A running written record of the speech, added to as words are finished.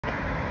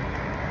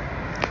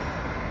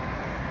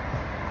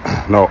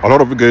Now, a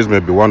lot of you guys may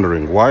be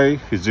wondering, why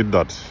is it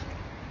that,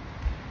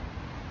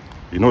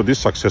 you know, these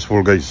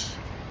successful guys,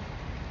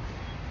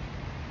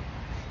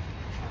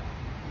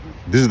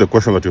 this is the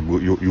question that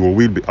you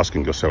will be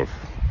asking yourself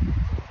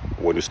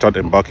when you start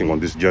embarking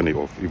on this journey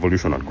of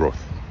evolution and growth.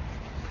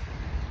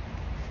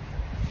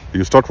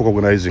 You start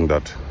recognizing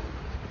that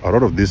a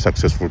lot of these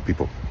successful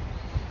people,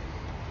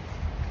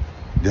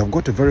 they have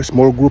got a very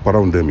small group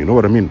around them. You know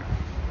what I mean?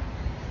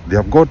 They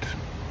have got...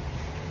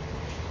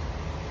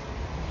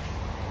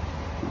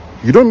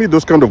 You don't meet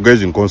those kind of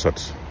guys in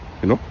concerts,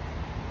 you know?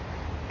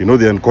 You know,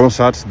 they're in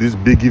concerts, these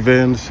big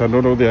events, and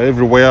you know, they're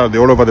everywhere, they're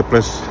all over the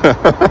place.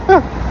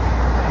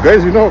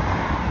 Guys, you know,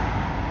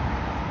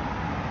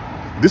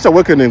 this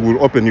awakening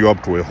will open you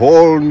up to a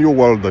whole new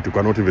world that you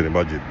cannot even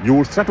imagine. You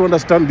will start to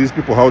understand these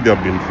people, how they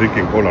have been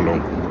thinking all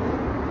along.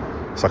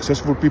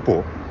 Successful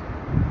people,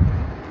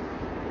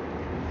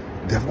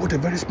 they have got a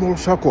very small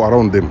circle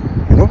around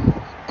them, you know?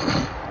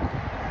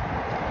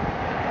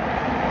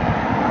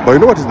 But you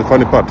know what is the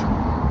funny part?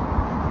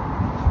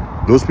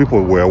 Those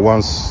people were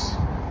once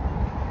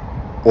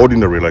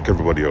ordinary like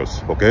everybody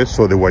else, okay?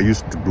 So they were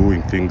used to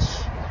doing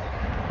things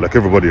like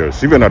everybody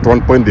else. Even at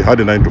one point, they had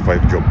a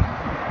 9-to-5 job,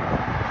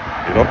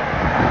 you know?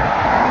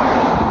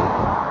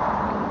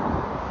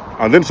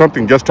 And then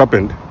something just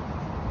happened,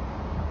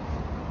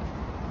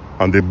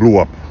 and they blew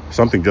up.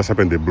 Something just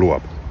happened, they blew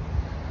up,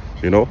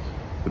 you know?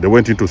 They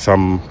went into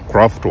some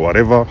craft or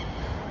whatever,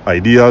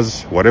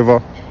 ideas, whatever.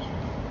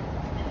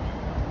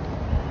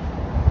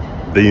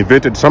 They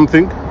invented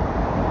something,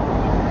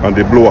 and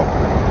they blew up.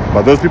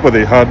 But those people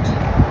they had,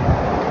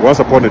 once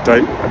upon a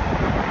time,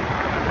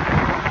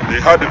 they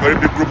had a very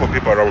big group of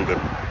people around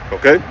them,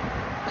 okay?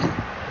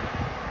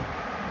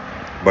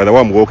 By the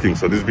way, I'm walking,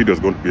 so this video is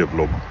going to be a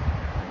vlog.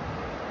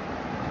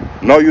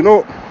 Now, you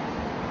know,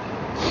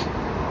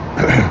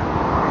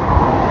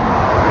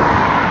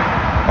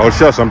 I'll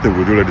share something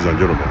with you, ladies and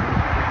gentlemen.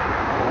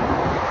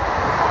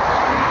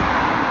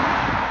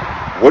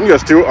 When you're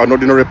still an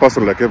ordinary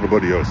person like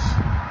everybody else,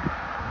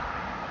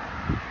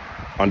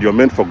 and you're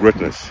meant for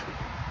greatness,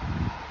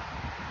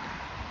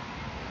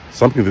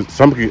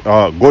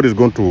 God is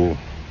going to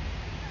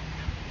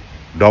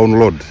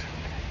download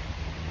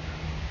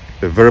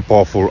a very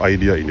powerful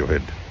idea in your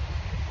head,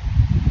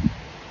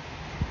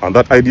 and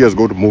that idea is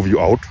going to move you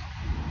out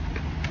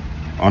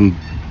and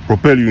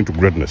propel you into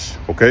greatness,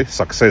 okay?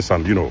 Success.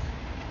 And you know,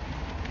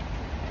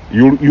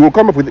 you will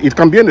come up with, it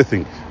can be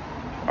anything,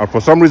 and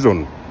for some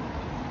reason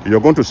you're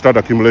going to start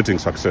accumulating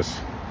success,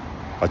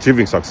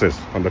 achieving success,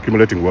 and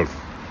accumulating wealth.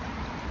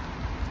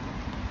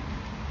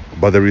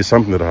 But there is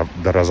something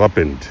that has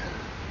happened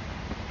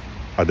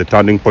at the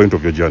turning point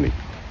of your journey.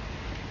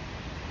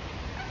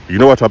 You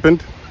know what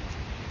happened?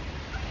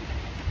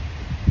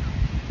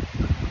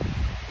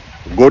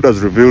 God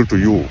has revealed to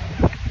you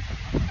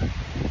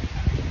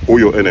who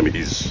your enemy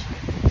is.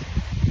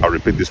 I'll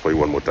repeat this for you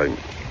one more time.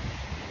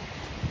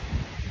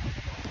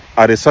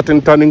 At a certain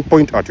turning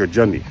point at your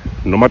journey,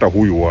 no matter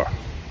who you are,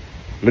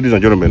 ladies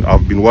and gentlemen,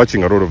 I've been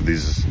watching a lot of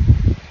these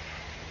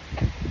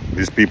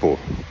people.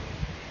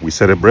 We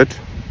celebrate.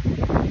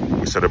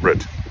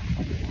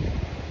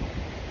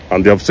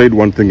 And they have said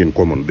one thing in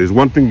common. There's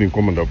one thing in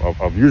common that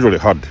I've usually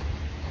heard.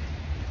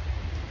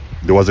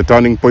 There was a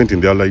turning point in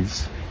their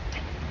lives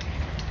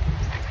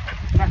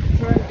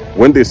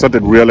when they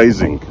started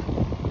realizing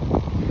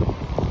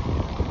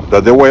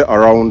that they were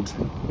around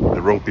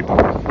the wrong people.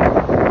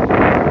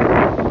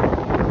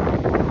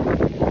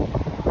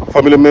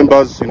 Family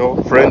members, you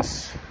know,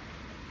 friends,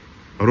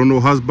 I don't know,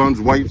 husbands,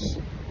 wives.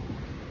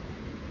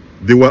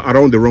 They were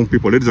around the wrong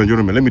people. Ladies and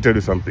gentlemen, let me tell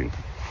you something.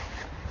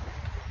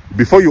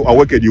 Before you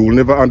awaken, you will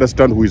never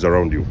understand who is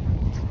around you.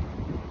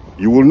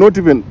 You will not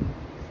even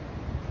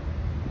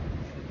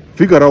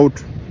figure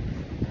out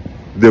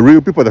the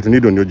real people that you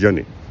need on your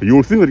journey. You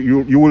will think that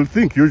you will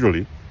think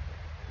usually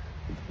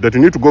that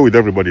you need to go with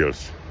everybody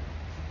else.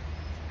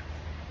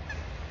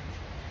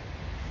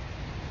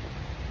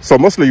 So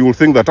mostly you will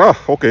think that,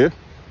 okay,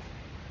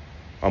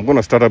 I'm going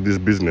to start up this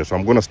business,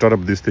 I'm going to start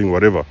up this thing,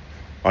 whatever.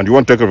 And you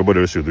want to take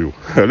everybody else with you.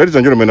 Ladies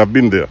and gentlemen, I've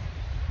been there.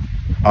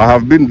 I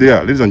have been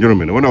there, ladies and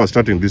gentlemen, when I was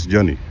starting this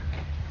journey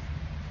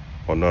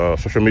on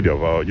social media,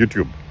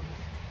 YouTube.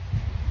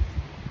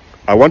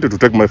 I wanted to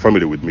take my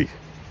family with me.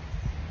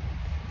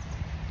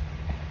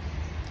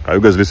 Are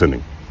you guys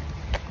listening?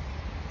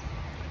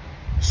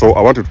 So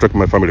I wanted to take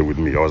my family with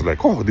me. I was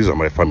like, oh, these are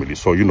my family.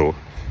 So, you know,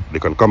 they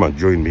can come and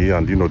join me,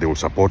 and, you know, they will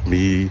support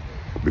me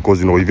because,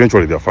 you know,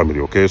 eventually they're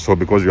family, okay? So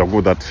because you have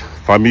got that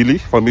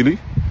family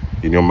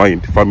in your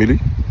mind, family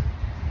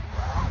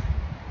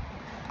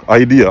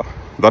idea,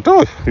 that,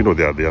 oh, you know,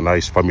 they are a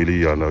nice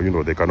family, and, you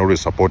know, they can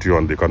always support you,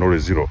 and they can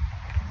always, you know.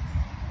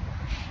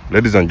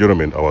 Ladies and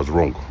gentlemen, I was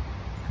wrong.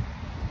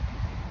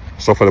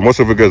 So for the most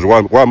of you guys, why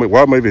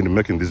am I even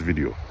making this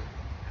video?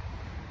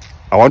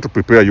 I want to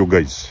prepare you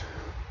guys.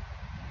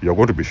 You're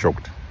going to be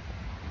shocked.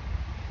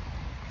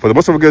 For the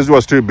most of you guys who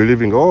are still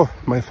believing, oh,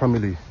 my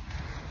family,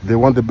 they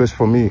want the best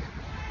for me.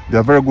 They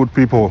are very good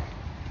people.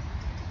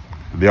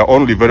 They are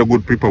only very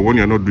good people when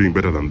you're not doing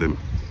better than them.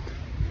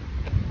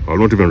 I'll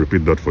not even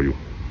repeat that for you.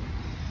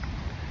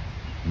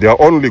 They are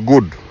only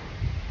good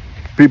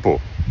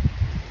people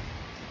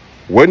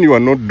when you are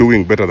not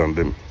doing better than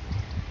them.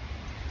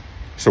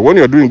 So when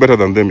you are doing better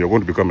than them, you're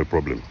going to become a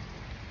problem.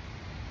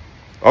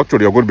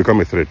 Actually, you're going to become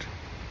a threat.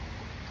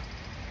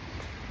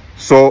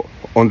 So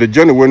on the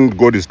journey when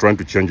God is trying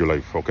to change your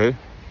life, okay?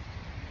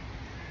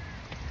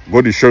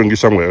 God is showing you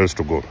somewhere else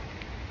to go.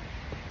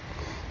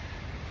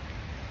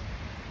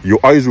 Your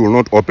eyes will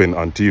not open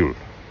until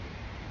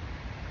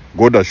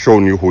God has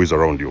shown you who is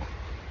around you.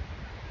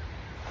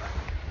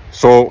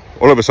 So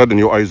all of a sudden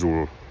your eyes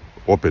will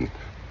open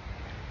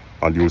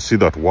and you'll see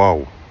that,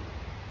 wow,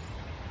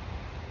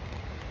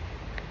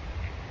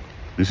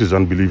 this is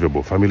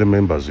unbelievable. Family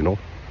members, you know,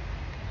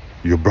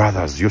 your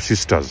brothers, your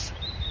sisters,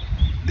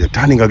 they're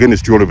turning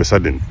against you all of a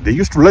sudden. They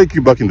used to like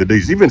you back in the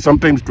days, even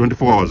sometimes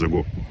 24 hours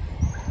ago.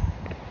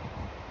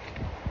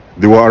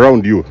 They were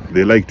around you,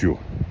 they liked you.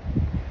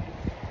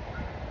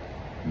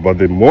 But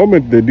the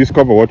moment they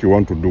discover what you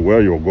want to do,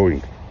 where you're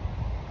going,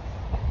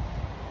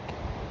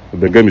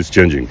 the game is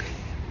changing.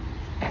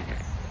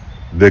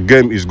 The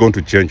game is going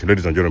to change,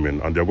 ladies and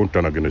gentlemen, and they're going to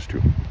turn against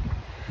you.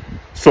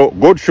 So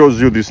God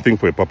shows you this thing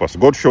for a purpose.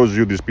 God shows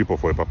you these people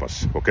for a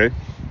purpose, okay?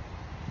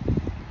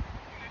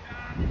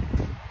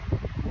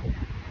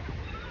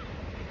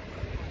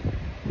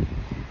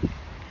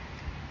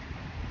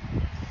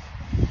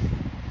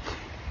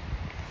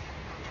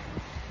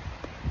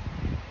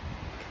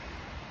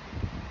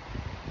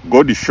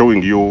 God is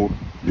showing you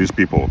these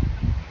people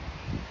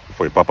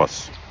for a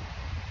purpose.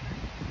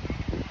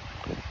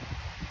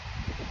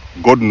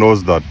 God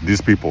knows that these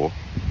people,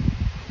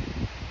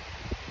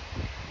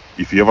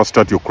 if you ever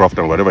start your craft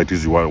and whatever it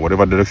is you want,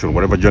 whatever direction,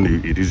 whatever journey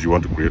it is you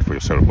want to create for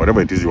yourself,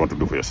 whatever it is you want to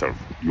do for yourself,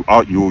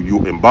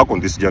 you embark on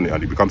this journey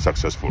and you become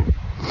successful.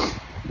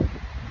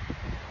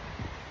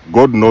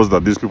 God knows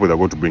that these people are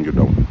going to bring you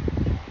down.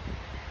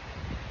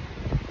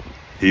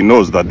 He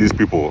knows that these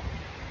people,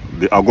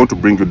 they are going to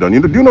bring you down.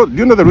 Do you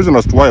know the reason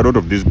as to why a lot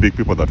of these big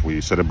people that we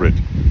celebrate,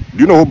 do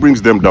you know who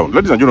brings them down?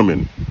 Ladies and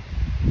gentlemen,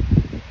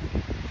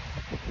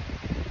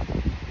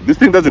 this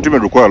thing doesn't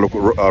even require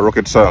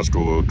rocket science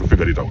to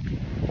figure it out.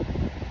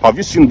 Have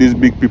you seen these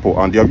big people,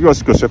 and have you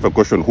asked yourself a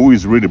question, who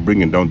is really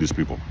bringing down these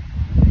people?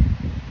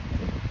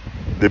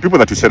 The people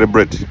that you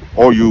celebrate,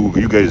 or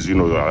you guys, you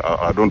know,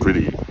 I don't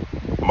really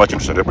much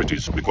into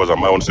celebrities because I'm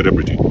my own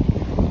celebrity.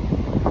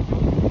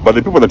 But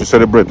the people that you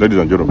celebrate, ladies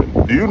and gentlemen,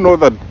 do you know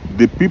that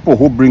the people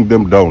who bring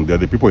them down, they're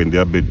the people in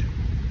their bed?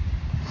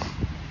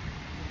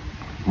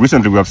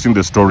 Recently, we have seen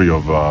the story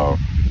of,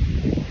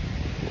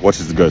 what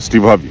is the guy,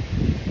 Steve Harvey,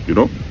 you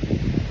know?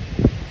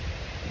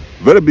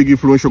 Very big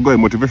influential guy,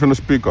 motivational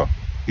speaker.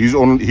 His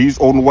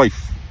own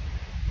wife.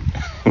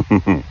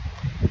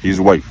 His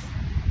wife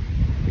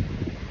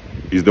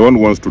is the one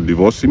who wants to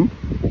divorce him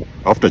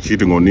after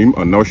cheating on him,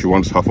 and now she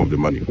wants half of the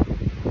money,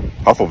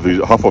 half of his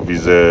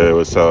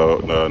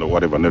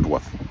whatever net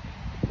worth.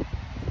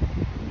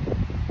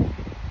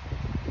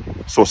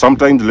 So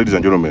sometimes, ladies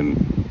and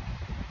gentlemen,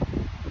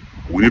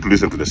 we need to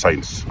listen to the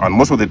signs. And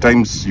most of the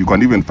times, you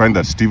can even find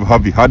that Steve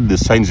Harvey had the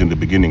signs in the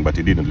beginning, but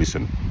he didn't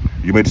listen.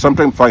 You may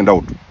sometimes find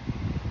out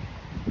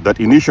that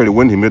initially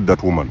when he met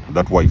that woman,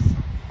 that wife,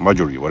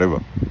 Marjorie,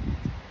 whatever,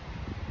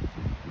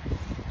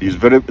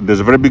 there's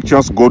a very big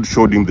chance God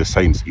showed him the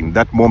signs in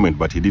that moment,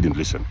 but he didn't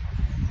listen.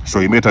 So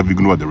he might have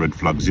ignored the red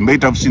flags. He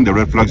might have seen the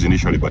red flags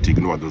initially, but he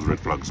ignored those red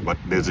flags. But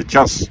there's a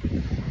chance.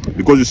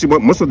 Because you see,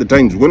 most of the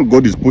times when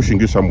God is pushing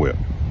you somewhere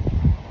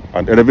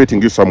and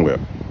elevating you somewhere,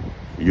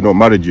 you know,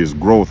 marriages,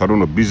 growth, I don't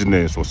know,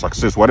 business or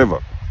success, whatever,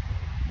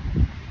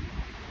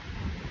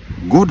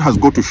 God has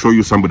got to show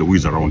you somebody who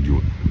is around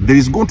you. There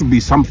is going to be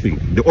something.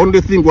 The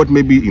only thing what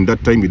maybe in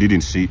that time you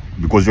didn't see,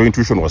 because your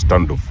intuition was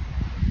turned off.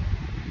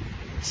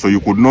 So you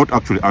could not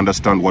actually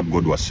understand what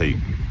God was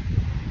saying.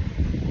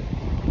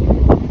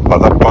 But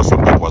that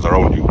person that was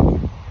around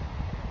you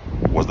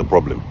was the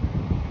problem.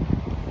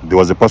 There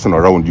was a person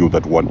around you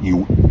that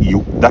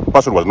that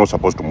person was not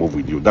supposed to move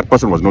with you. That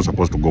person was not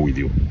supposed to go with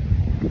you.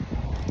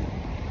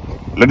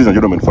 Ladies and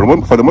gentlemen,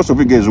 for the most of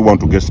you guys who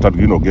want to get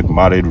started, you know, get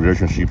married,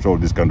 relationships, all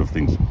these kind of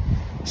things,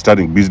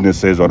 starting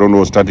businesses, I don't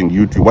know, starting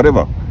YouTube,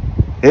 whatever,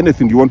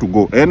 anything you want to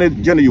go, any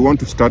journey you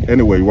want to start,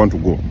 anywhere you want to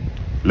go,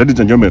 ladies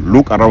and gentlemen,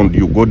 look around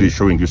you. God is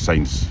showing you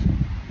signs.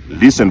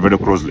 Listen very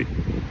closely.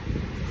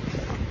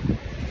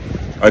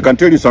 I can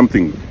tell you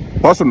something.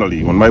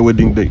 Personally, on my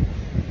wedding day,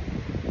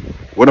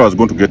 when I was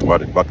going to get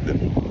married back then,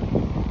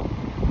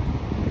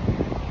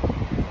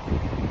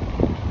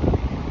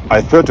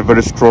 I felt a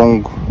very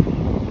strong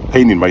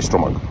pain in my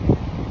stomach.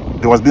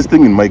 There was this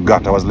thing in my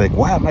gut. I was like,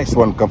 why am I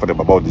so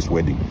uncomfortable about this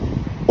wedding?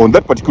 On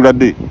that particular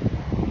day,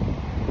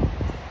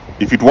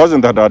 if it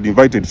wasn't that I had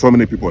invited so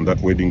many people on that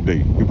wedding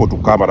day, people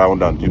to come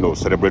around and, you know,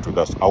 celebrate with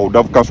us, I would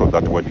have cancelled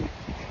that wedding.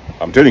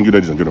 I'm telling you,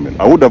 ladies and gentlemen,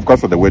 I would have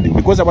cancelled the wedding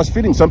because I was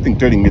feeling something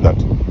telling me that,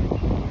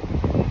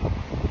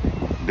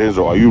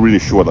 Denzo, are you really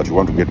sure that you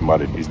want to get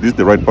married? Is this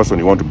the right person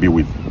you want to be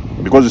with?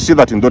 Because you see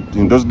that in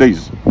those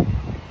days,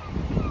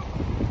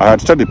 I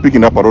had started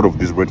picking up a lot of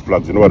these red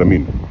flags, you know what I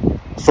mean?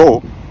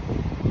 So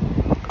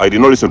I did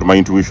not listen to my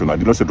intuition. I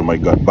did not listen to my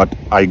gut, but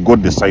I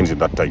got the signs in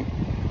that time.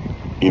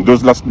 In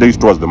those last days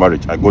towards the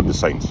marriage, I got the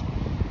signs.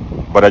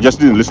 But I just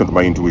didn't listen to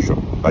my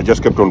intuition. I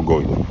just kept on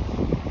going.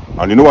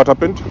 And you know what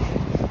happened?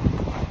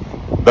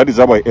 That is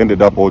how I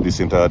ended up all this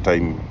entire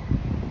time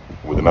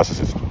with a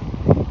narcissist.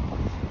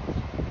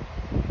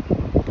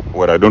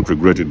 Well, I don't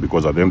regret it,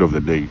 because at the end of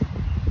the day,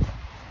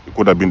 it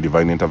could have been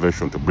divine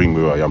intervention to bring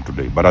me where I am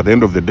today. But at the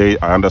end of the day,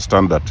 I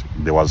understand that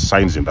there was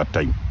signs in that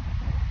time.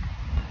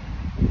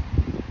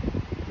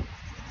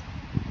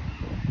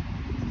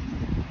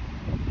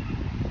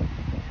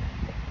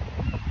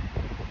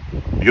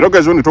 You know,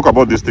 guys, when you talk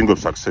about this thing of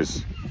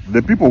success,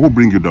 the people who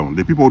bring you down,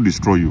 the people who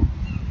destroy you,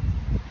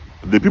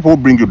 the people who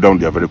bring you down,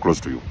 they are very close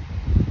to you.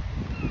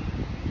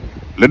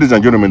 Ladies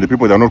and gentlemen, the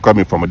people that are not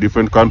coming from a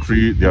different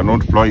country, they are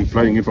not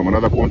flying in from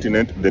another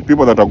continent, the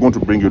people that are going to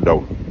bring you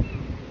down,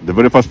 the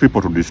very first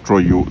people to destroy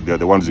you, they are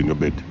the ones in your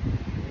bed.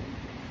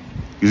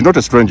 It's not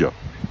a stranger.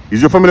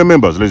 It's your family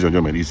members, ladies and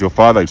gentlemen. It's your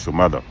father, it's your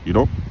mother, you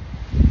know.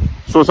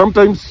 So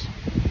sometimes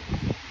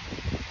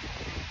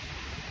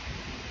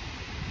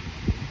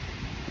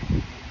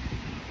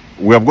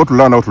we have got to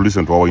learn how to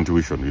listen to our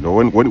intuition. You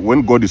know,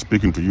 when God is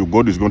speaking to you,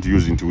 God is going to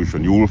use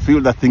intuition. You will feel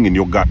that thing in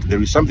your gut.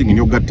 There is something in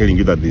your gut telling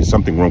you that there is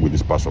something wrong with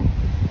this person.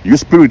 Your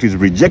spirit is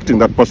rejecting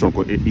that person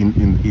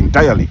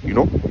entirely, you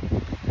know.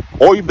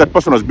 Or if that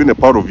person has been a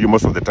part of you,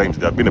 most of the times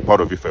they have been a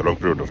part of you for a long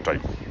period of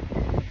time.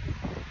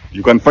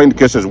 You can find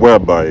cases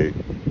whereby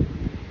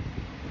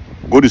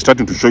God is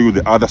starting to show you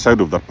the other side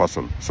of that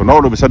person. So now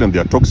all of a sudden they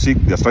are toxic,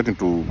 they are starting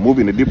to move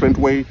in a different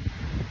way,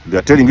 they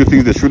are telling you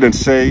things they shouldn't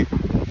say.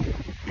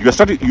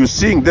 You're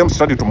seeing them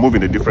starting to move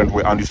in a different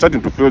way, and you're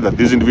starting to feel that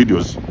these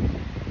individuals,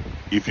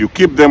 if you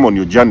keep them on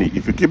your journey,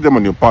 if you keep them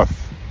on your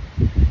path,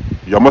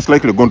 you're most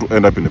likely going to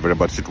end up in a very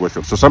bad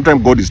situation. So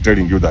sometimes God is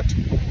telling you that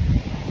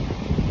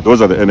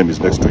those are the enemies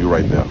next to you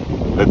right there.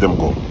 Let them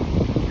go,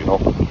 you know.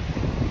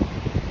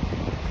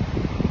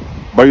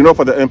 But you know,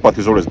 for the empath,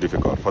 it's always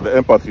difficult. For the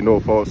empath, you know,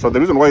 so the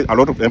reason why a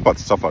lot of empaths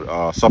suffer,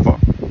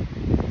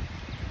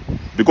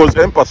 because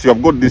empaths, you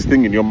have got this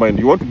thing in your mind.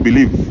 You want to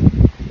believe.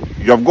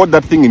 You have got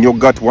that thing in your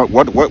gut,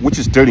 which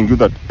is telling you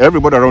that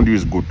everybody around you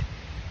is good.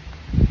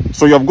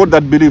 So you have got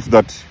that belief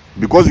that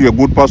because you're a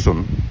good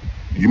person,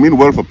 you mean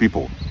well for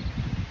people.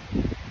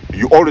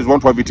 You always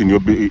want to have it in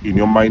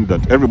your mind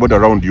that everybody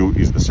around you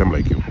is the same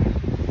like you.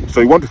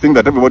 So you want to think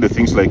that everybody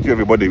thinks like you,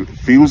 everybody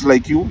feels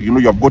like you. You know,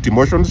 you have got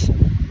emotions,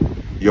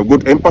 you have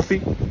got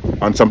empathy,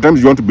 and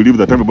sometimes you want to believe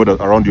that everybody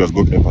around you has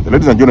got empathy.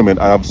 Ladies and gentlemen,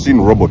 I have seen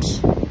robots.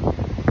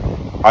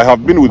 I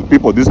have been with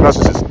people, these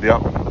narcissists,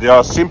 they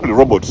are simply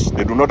robots.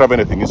 They do not have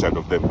anything inside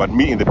of them. But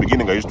me, in the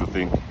beginning, I used to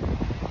think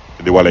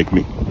they were like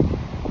me.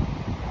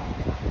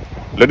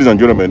 Ladies and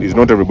gentlemen, it's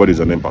not everybody is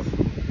an empath.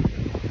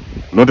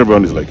 Not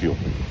everyone is like you.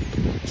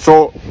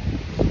 So,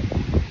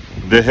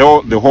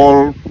 the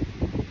whole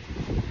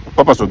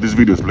purpose of this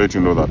video is to let you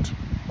know that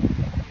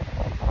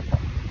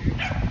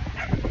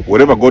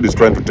wherever God is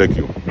trying to take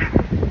you,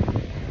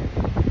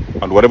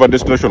 and whatever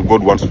destination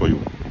God wants for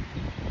you,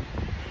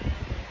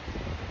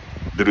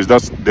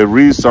 there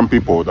is some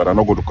people that are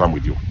not going to come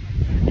with you.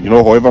 You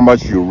know, however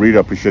much you really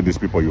appreciate these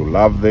people, you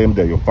love them,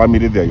 they're your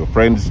family, they're your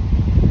friends.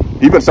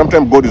 Even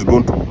sometimes God is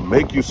going to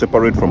make you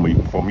separate from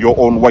your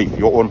own wife,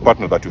 your own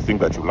partner that you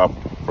think that you love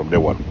from day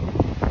one.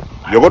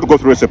 You're going to go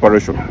through a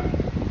separation.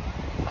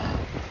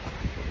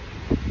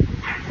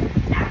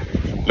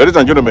 Ladies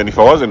and gentlemen, if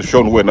I wasn't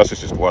shown who a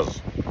narcissist was,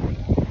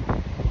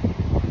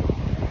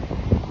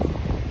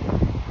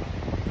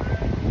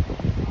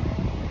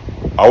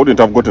 I wouldn't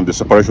have gotten the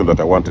separation that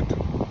I wanted.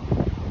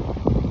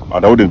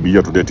 And I wouldn't be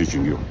here today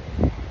teaching you.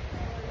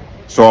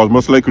 So I was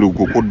most likely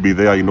could be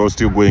there, you know,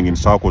 still going in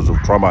circles of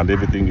trauma and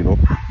everything, you know.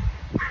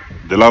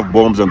 The love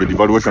bombs and the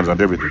devaluations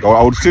and everything.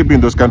 I would still be in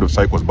those kind of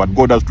cycles, but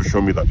God has to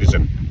show me that,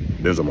 listen,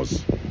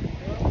 Desmos,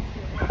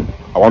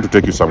 I want to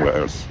take you somewhere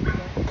else,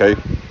 okay?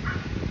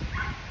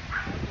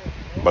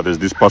 But there's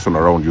this person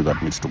around you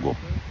that needs to go.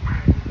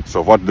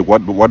 So what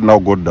now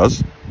God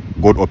does,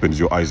 God opens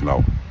your eyes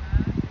now.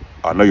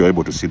 And now you're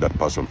able to see that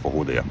person for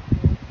who they are.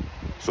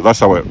 So that's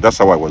how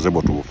I was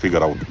able to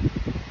figure out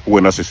who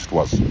a narcissist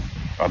was.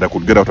 And I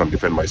could get out and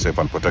defend myself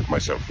and protect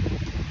myself.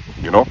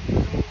 You know?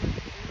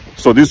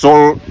 So these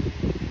all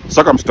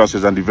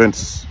circumstances and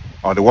events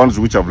are the ones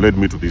which have led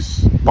me to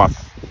this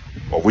path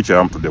of which I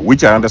am today.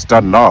 Which I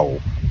understand now,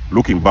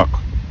 looking back,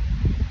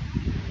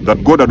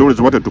 that God had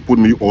always wanted to put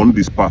me on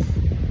this path.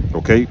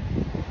 Okay?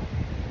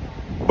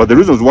 But the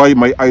reasons why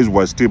my eyes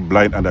were still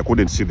blind and I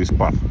couldn't see this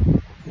path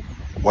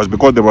was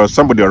because there was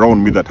somebody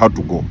around me that had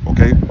to go,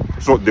 okay?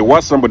 So there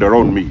was somebody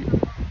around me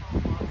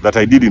that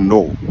I didn't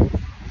know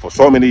for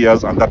so many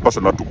years, and that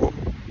person had to go.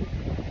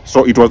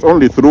 So it was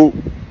only through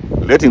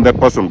letting that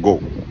person go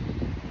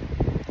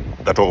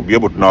that I'll be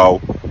able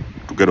now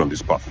to get on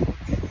this path.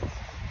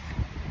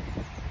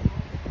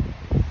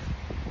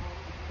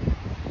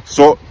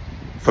 So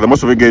for the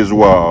most of you guys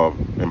who are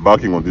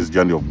embarking on this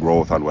journey of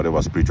growth and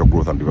whatever, spiritual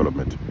growth and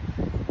development,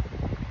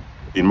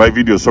 In my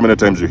videos, so many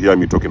times you hear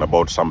me talking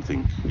about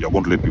something, you're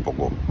going to let people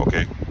go,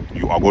 okay?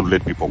 You are going to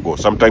let people go.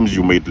 Sometimes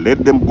you may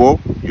let them go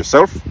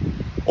yourself,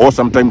 or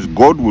sometimes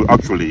God will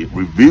actually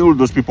reveal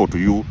those people to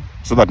you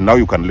so that now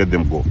you can let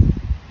them go.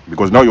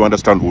 Because now you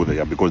understand who they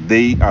are, because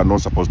they are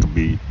not supposed to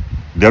be,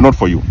 they are not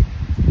for you.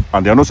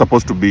 And they are not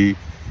supposed to be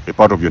a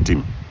part of your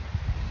team.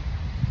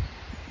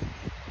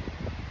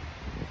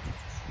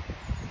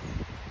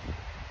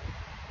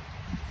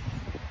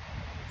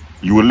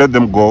 You will let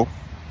them go.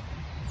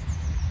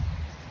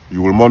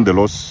 You will mourn the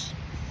loss.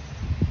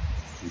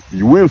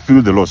 You will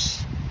feel the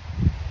loss.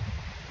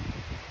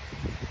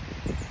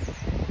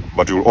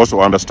 But you will also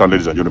understand,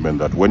 ladies and gentlemen,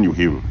 that when you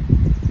heal,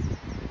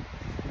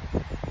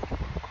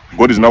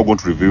 God is now going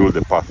to reveal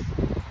the path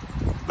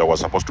that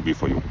was supposed to be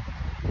for you.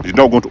 He's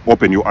now going to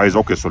open your eyes.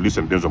 Okay, so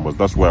listen, Desmond,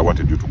 that's where I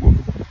wanted you to go.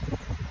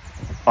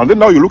 And then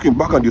now you're looking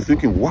back and you're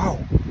thinking, wow,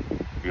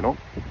 you know.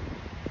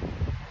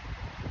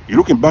 You're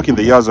looking back in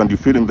the years and you're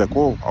feeling like,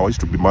 oh, I used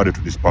to be married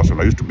to this person.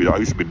 I used to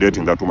be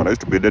dating that woman. I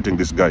used to be dating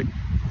this guy.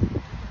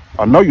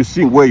 And now you're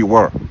seeing where you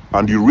were,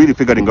 and you're really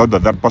figuring out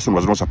that that person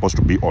was not supposed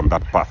to be on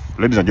that path.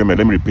 Ladies and gentlemen,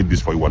 let me repeat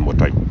this for you one more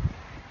time.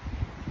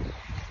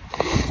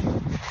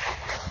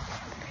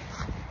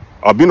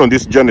 I've been on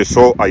this journey,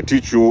 so I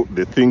teach you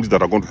the things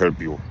that are going to help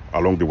you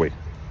along the way.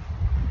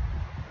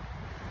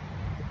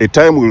 A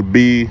time will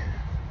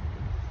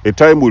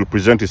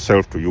present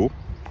itself to you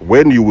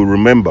when you will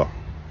remember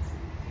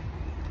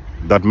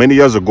that many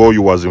years ago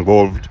you was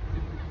involved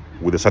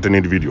with a certain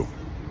individual.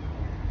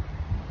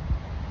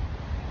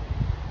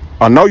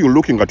 And now you're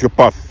looking at your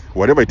path,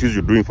 whatever it is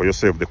you're doing for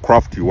yourself, the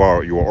craft you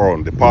are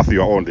on, the path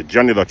you are on, the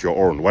journey that you're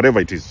on, whatever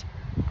it is.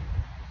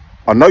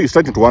 And now you're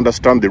starting to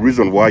understand the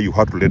reason why you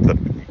had to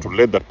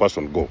let that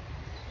person go.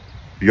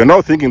 You're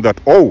now thinking that,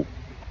 oh,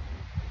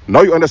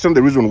 now you understand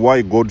the reason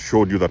why God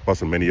showed you that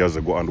person many years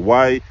ago, and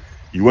why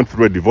you went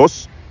through a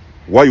divorce,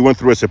 why you went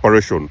through a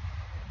separation,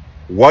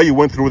 why you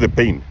went through the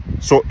pain.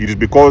 So it is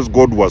because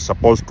God was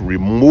supposed to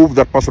remove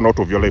that person out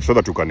of your life so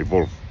that you can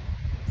evolve.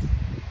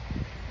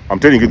 I'm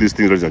telling you these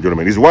things, ladies and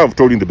gentlemen. This is why I've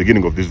told you in the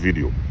beginning of this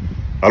video.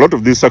 A lot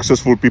of these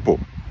successful people,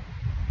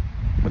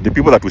 the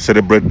people that we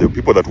celebrate, the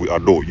people that we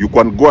adore, you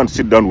can go and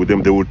sit down with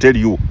them. They will tell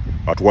you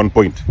at one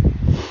point.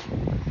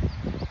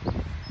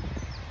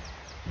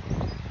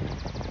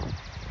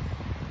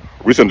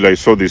 Recently, I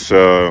saw this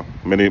a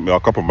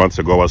couple of months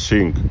ago.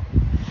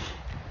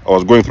 I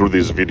was going through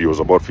these videos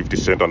about 50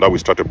 Cent, and now we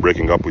started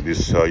breaking up with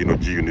this,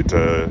 G Unit,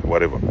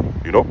 whatever,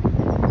 you know.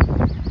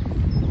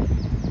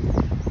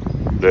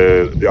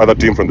 The other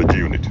team from the G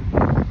Unit.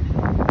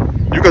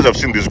 You guys have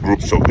seen these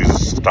groups of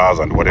these stars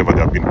and whatever. They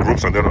have been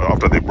groups, and then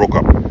after they broke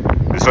up,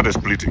 they started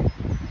splitting.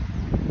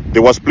 They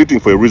were splitting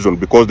for a reason,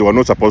 because they were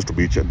not supposed to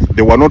be each other.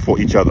 They were not for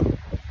each other.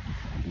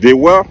 They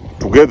were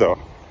together,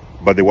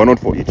 but they were not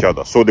for each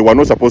other. So they were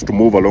not supposed to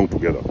move along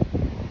together.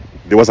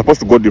 They were supposed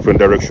to go different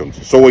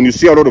directions. So when you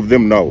see a lot of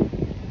them now,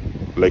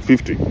 like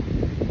 50,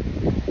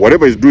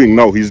 whatever he's doing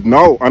now, he's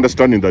now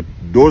understanding that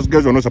those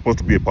guys were not supposed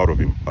to be a part of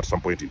him at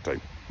some point in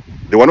time.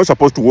 They were not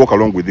supposed to walk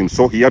along with him,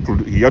 so he had to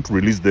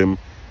release them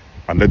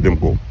and let them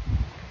go,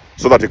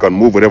 so that he can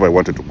move wherever he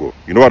wanted to go.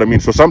 You know what I mean?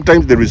 So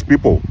sometimes there is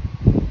people,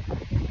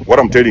 what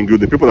I'm telling you,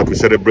 the people that we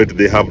celebrate,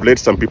 they have let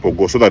some people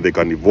go so that they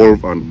can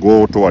evolve and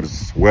go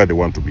towards where they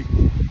want to be.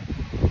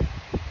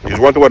 It's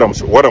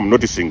what I'm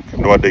noticing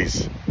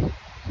nowadays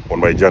on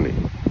my journey.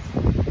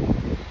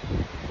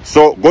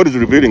 So God is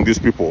revealing these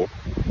people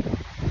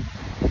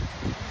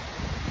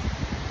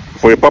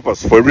for a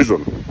purpose, for a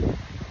reason.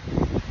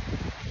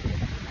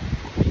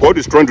 God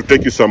is trying to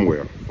take you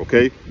somewhere,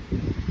 okay?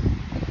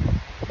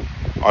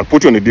 And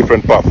put you on a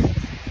different path.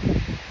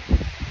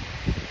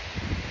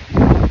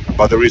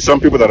 But there is some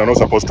people that are not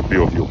supposed to be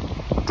of you,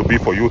 to be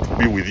for you, to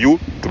be with you,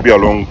 to be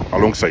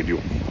alongside you.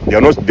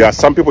 There are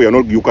some people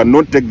you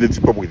cannot take these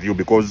people with you,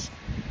 because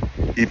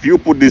if you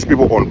put these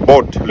people on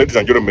board, ladies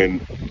and gentlemen,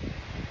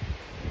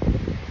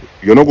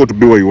 you're not going to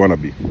be where you want to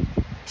be.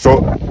 So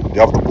they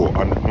have to go.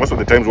 And most of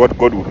the times what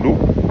God will do,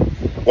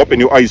 open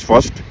your eyes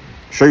first,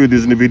 show you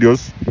these new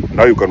videos,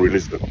 now you can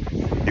release them.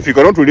 If you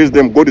cannot release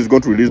them, God is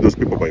going to release those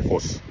people by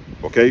force.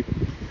 Okay?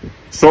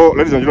 So,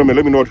 ladies and gentlemen,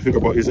 let me know what you think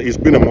about it. It's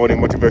been a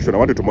morning motivation. I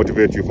wanted to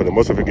motivate you for the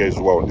most of you guys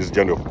who are on this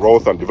journey of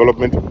growth and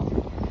development.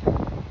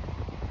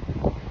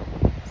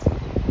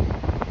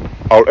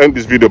 I'll end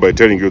this video by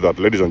telling you that,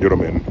 ladies and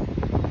gentlemen,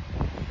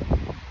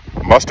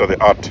 master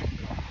the art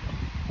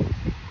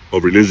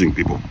of releasing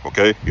people.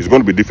 Okay? It's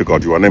going to be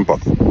difficult. You're an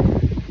empath.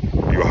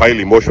 You're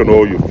highly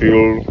emotional. You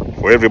feel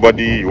for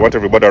everybody. You want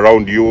everybody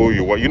around you.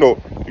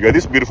 You're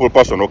this beautiful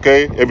person.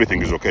 Okay?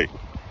 Everything is okay.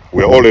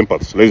 We're all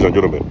empaths, ladies and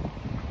gentlemen.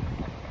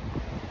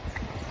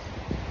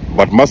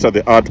 But master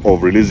the art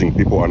of releasing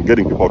people and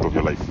getting people out of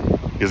your life.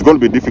 It's going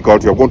to be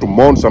difficult. You're going to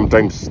mourn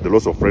sometimes the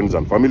loss of friends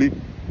and family.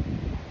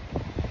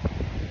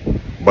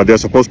 But they're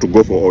supposed to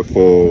go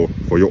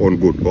for your own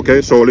good.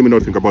 Okay? So let me know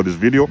what you think about this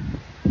video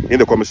in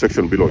the comment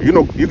section below.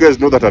 You guys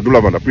know that I do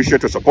love and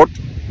appreciate your support.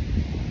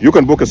 You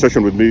can book a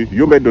session with me.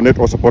 You may donate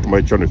or support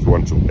my channel if you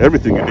want to.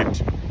 Everything you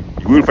need,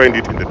 you will find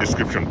it in the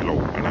description below.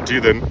 And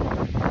until then,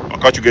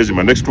 I'll catch you guys in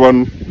my next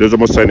one. There's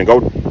almost signing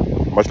out.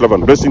 Much love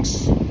and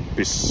blessings.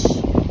 Peace.